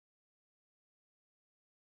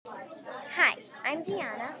Hi, I'm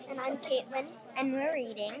Gianna, And I'm Caitlin. and we're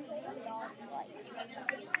reading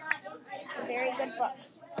A very good book.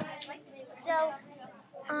 So,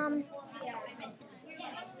 um,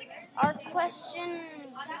 Our question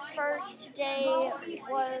for today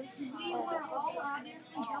was.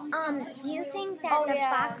 do you think that Oh, the yeah.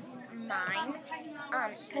 fox mine,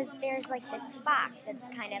 because there's like this fox that's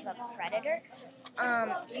kind of a predator,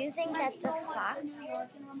 do you think that the fox is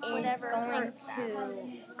Whatever going hurt to,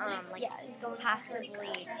 it's going to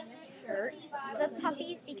possibly hurt the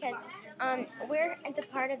puppies? Because, we're at the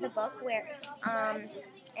part of the book where,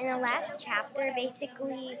 in the last chapter,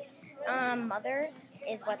 basically, Mother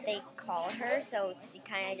is what they call her, so you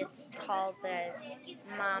kind of just call the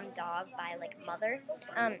mom dog by like Mother.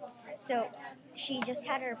 So she just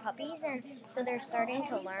had her puppies, and so they're starting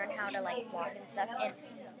to learn how to like walk and stuff, and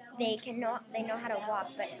they know how to walk,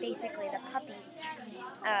 but basically the puppy,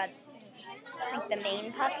 like the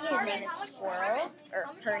main puppy, his name is Squirrel, or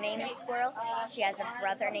her name is Squirrel. She has a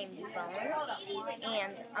brother named Bone,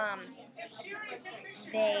 and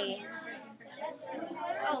they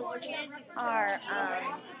are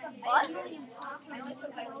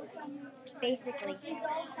basically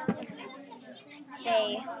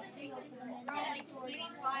they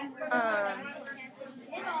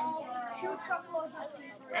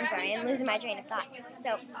I'm sorry, I'm losing my train of thought.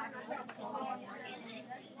 So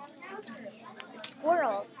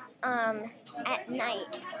Squirrel, at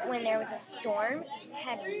night when there was a storm,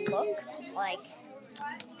 had looked like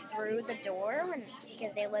through the door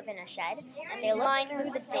because they live in a shed. They looked Mine through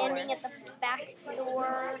was the standing door. at the back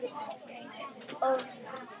door of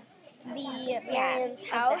the Yeah, Marian's of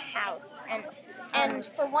house. the house, And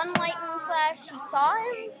for one lightning flash, she saw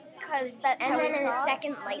him, because that's and how then we in the saw it.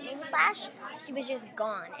 second lightning flash, she was just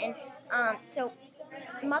gone. And so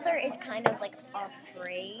Mother is kind of like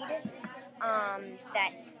afraid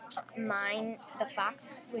that the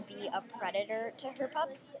fox, would be a predator to her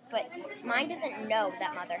pups, but Mine doesn't know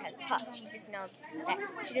that Mother has pups. She just knows that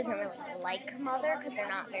she doesn't really like Mother because they're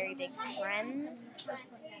not very big friends.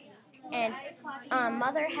 And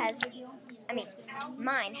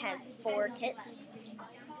Mine has 4 kittens,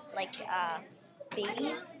 like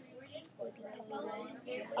babies.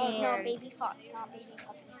 Oh, no, And baby fox, not baby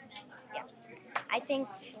puppy. yeah, I think.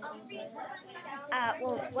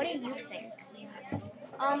 Well, what do you think?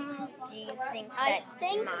 Do you think that I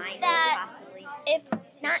think Mine that will possibly, if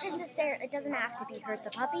not necessarily, it doesn't have to be hurt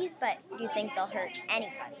the puppies, but do you think they'll hurt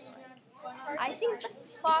anybody? I think the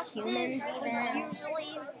foxes Humans would even?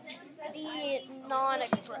 usually be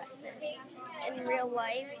non-aggressive in real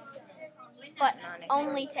life, but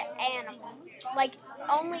only to animals. Like,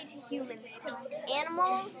 only to humans. To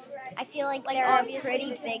animals, I feel like Like, they're a obviously-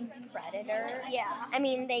 pretty big predator. yeah. I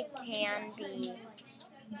mean, they can be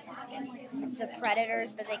the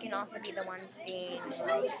predators, but they can also be the ones being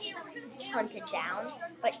like hunted down.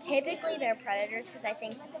 But typically they're predators because I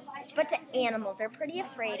think, but to animals, they're pretty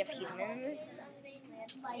afraid of humans.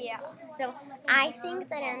 Yeah. So I think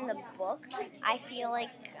that in the book, I feel like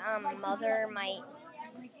Mother might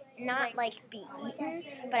not like be eaten,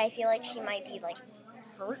 but I feel like she might be like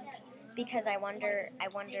hurt, because I wonder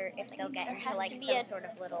if they'll get into has like to be some a- sort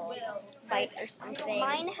of little fight or something.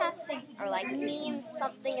 Mine has to Or like mean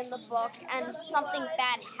something in the book, and something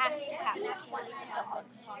bad has to happen to one of the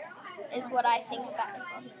dogs, is what I think about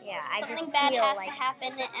the book. Yeah, I just Something bad feel has like to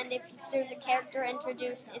happen, and if there's a character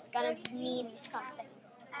introduced, it's gonna mean something.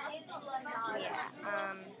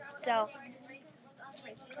 yeah. So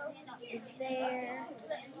is there?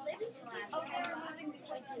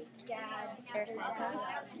 There's signposts.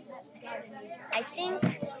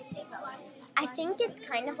 I think it's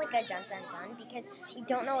kind of like a dun dun dun, because we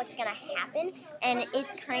don't know what's gonna happen, and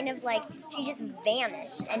it's kind of like she just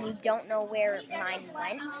vanished, and you don't know where Mine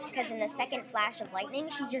went, because in the second flash of lightning,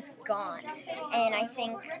 she just gone, and I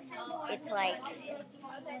think it's like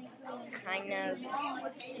kind of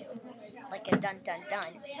like a dun dun dun,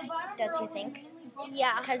 don't you think?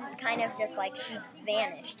 Yeah. Because it's kind of just like she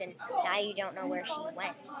vanished, and now you don't know where she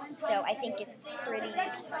went. So I think it's pretty.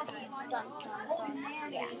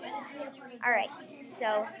 Yeah. All right.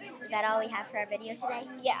 So is that all we have for our video today?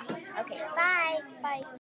 Yeah. Okay. Bye. Bye.